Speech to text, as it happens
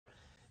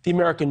The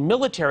American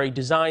military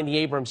designed the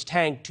Abrams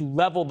tank to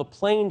level the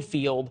playing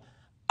field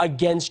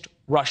against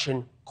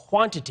Russian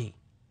quantity.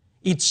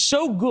 It's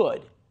so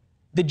good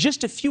that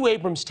just a few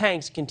Abrams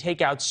tanks can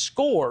take out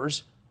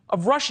scores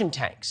of Russian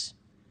tanks.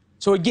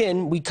 So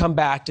again, we come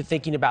back to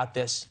thinking about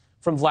this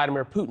from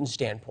Vladimir Putin's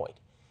standpoint.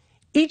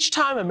 Each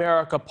time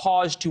America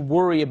paused to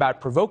worry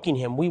about provoking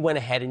him, we went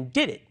ahead and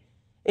did it.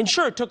 And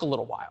sure, it took a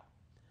little while.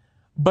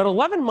 But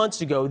 11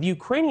 months ago, the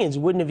Ukrainians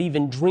wouldn't have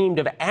even dreamed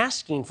of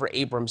asking for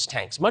Abrams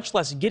tanks, much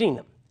less getting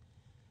them.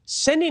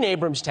 Sending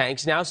Abrams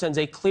tanks now sends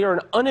a clear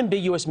and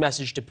unambiguous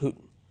message to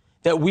Putin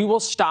that we will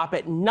stop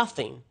at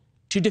nothing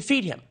to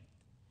defeat him.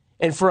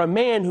 And for a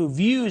man who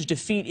views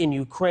defeat in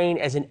Ukraine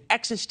as an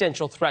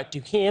existential threat to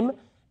him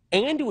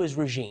and to his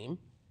regime,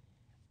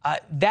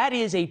 that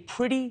is a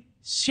pretty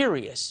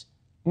serious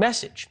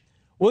message.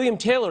 William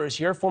Taylor is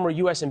here, former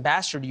U.S.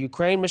 ambassador to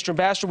Ukraine. Mr.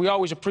 Ambassador, we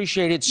always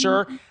appreciate it,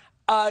 sir.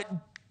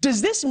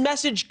 Does this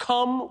message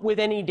come with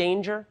any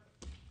danger?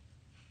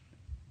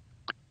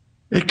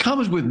 It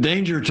comes with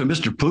danger to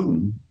Mr.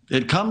 Putin.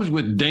 It comes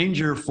with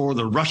danger for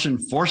the Russian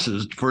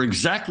forces for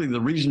exactly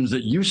the reasons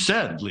that you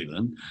said,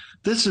 Leland.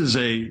 This is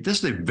a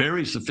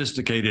very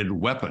sophisticated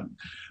weapon.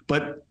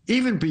 But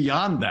even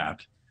beyond that,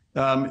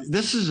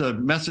 this is a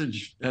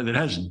message that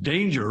has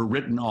danger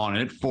written on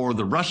it for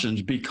the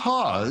Russians,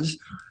 because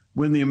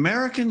when the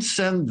Americans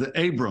send the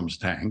Abrams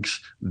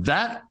tanks,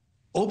 that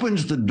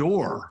opens the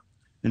door,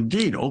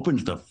 indeed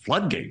opens the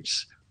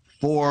floodgates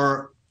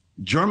for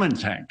German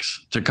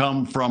tanks to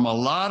come from a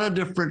lot of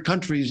different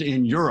countries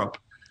in Europe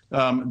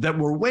that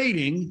were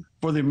waiting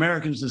for the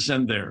Americans to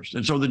send theirs.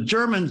 And so the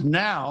Germans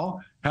now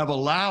have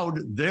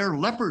allowed their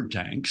Leopard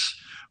tanks,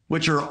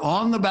 which are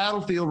on the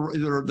battlefield,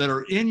 that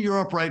are in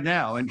Europe right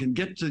now and can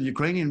get to the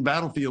Ukrainian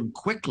battlefield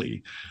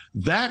quickly.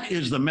 That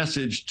is the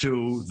message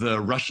to the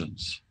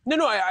Russians.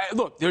 No,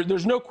 look,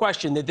 there's no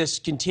question that this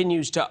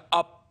continues to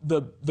up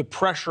the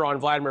pressure on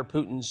Vladimir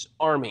Putin's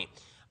army.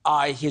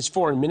 His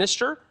foreign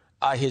minister,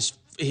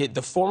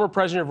 the former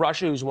president of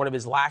Russia, who's one of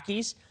his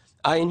lackeys,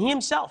 and he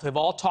himself have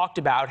all talked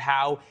about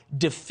how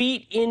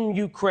defeat in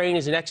Ukraine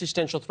is an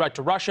existential threat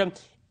to Russia.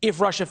 If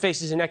Russia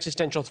faces an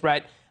existential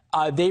threat,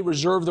 they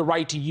reserve the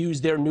right to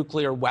use their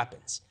nuclear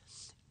weapons.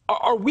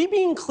 Are we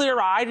being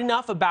clear-eyed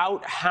enough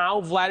about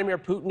how Vladimir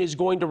Putin is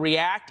going to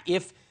react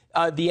if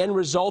the end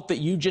result that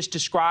you just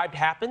described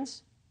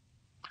happens?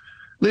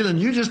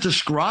 Leland, you just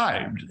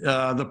described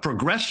the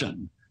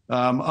progression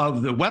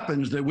of the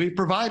weapons that we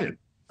provided.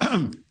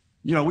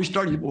 You know, we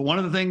started, one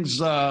of the things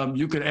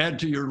you could add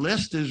to your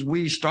list is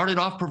we started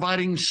off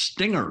providing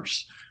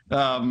Stingers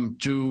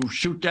to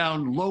shoot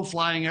down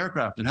low-flying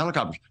aircraft and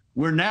helicopters.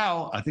 We're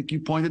now, I think you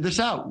pointed this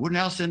out, we're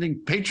now sending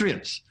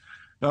Patriots.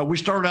 We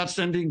started out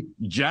sending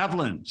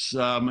Javelins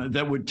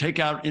that would take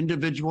out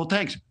individual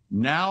tanks.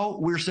 Now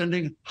we're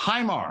sending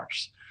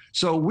HIMARS.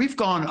 So we've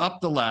gone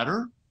up the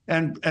ladder,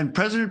 and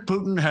President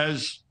Putin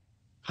has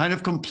kind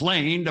of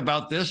complained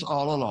about this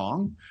all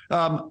along.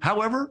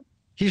 However,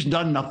 he's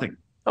done nothing.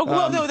 Oh,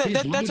 well, no,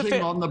 that's a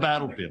fair on the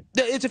battlefield.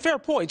 It's a fair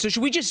point. So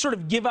should we just sort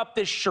of give up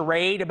this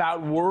charade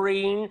about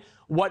worrying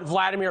what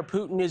Vladimir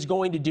Putin is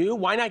going to do?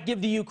 Why not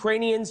give the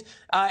Ukrainians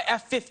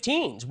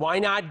F-15s? Why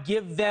not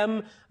give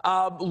them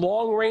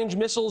long-range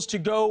missiles to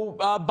go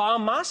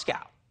bomb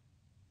Moscow?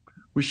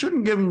 We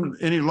shouldn't give them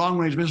any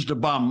long-range missiles to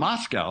bomb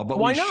Moscow, but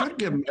we should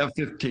give them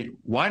F-15.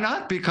 Why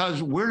not?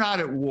 Because we're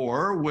not at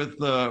war with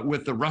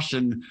the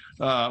Russian.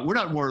 We're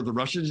not at war with the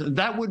Russians, and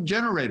that would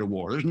generate a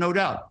war. There's no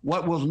doubt.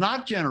 What will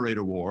not generate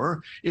a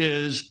war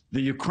is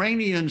the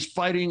Ukrainians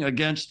fighting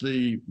against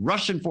the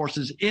Russian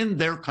forces in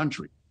their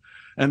country,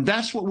 and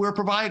that's what we're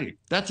providing.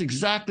 That's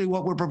exactly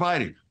what we're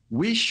providing.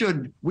 We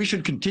should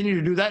continue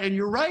to do that. And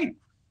you're right.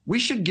 We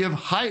should give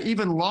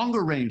even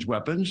longer range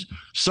weapons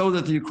so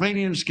that the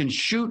Ukrainians can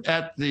shoot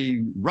at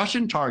the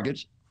Russian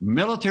targets,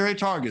 military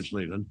targets,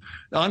 Leland.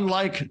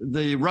 Unlike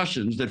the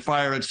Russians that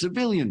fire at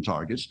civilian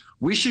targets,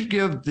 we should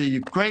give the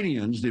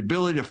Ukrainians the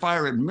ability to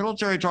fire at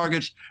military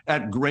targets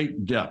at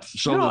great depth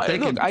so that they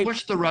can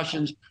push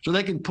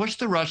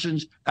the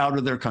Russians out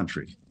of their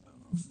country.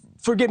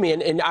 Forgive me,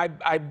 and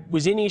I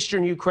was in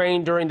eastern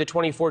Ukraine during the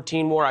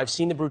 2014 war. I've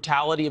seen the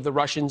brutality of the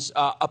Russians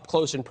up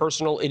close and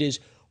personal. It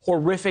is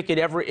horrific in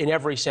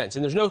every sense.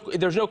 And there's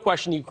no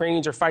question the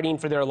Ukrainians are fighting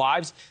for their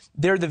lives.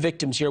 They're the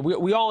victims here.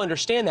 We all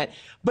understand that.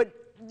 But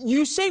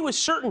you say with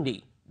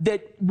certainty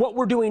that what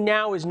we're doing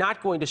now is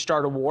not going to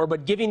start a war,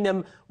 but giving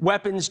them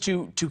weapons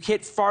to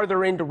hit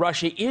farther into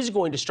Russia is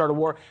going to start a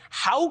war.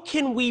 How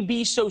can we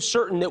be so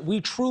certain that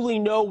we truly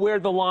know where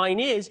the line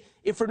is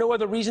if for no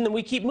other reason than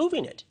we keep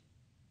moving it?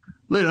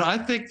 Leland, I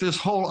think this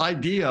whole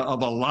idea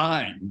of a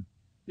line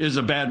is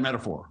a bad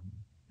metaphor.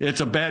 It's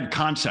a bad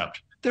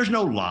concept. There's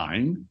no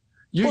line.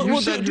 You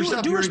said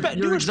yourself.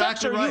 You're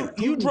exactly right.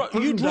 You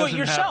drew it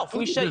yourself.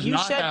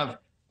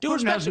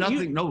 Putin has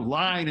nothing, no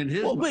line in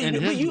his. Hold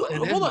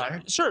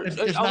on, sir.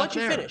 I'll let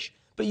you finish.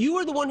 But you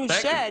were the one who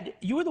said.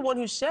 You were the one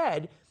who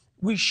said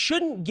we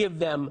shouldn't give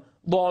them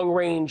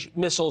long-range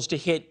missiles to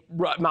hit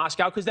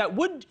Moscow because that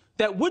would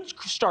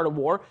start a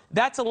war.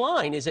 That's a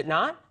line, is it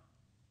not?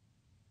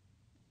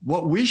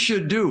 What we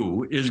should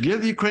do is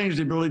give the Ukrainians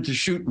the ability to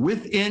shoot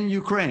within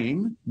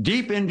Ukraine,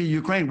 deep into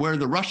Ukraine, where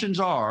the Russians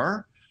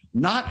are,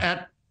 not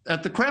at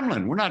the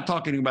Kremlin. We're not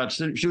talking about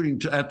shooting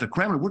at the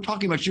Kremlin. We're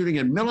talking about shooting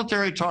at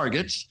military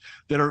targets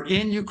that are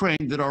in Ukraine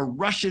that are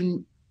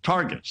Russian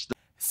targets.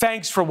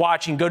 Thanks for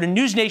watching. Go to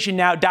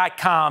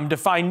newsnationnow.com to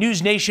find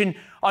NewsNation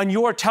on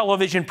your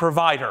television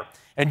provider.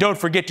 And don't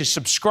forget to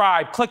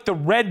subscribe. Click the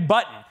red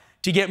button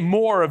to get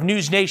more of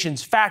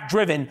NewsNation's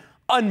fact-driven,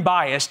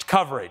 unbiased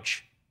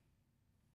coverage.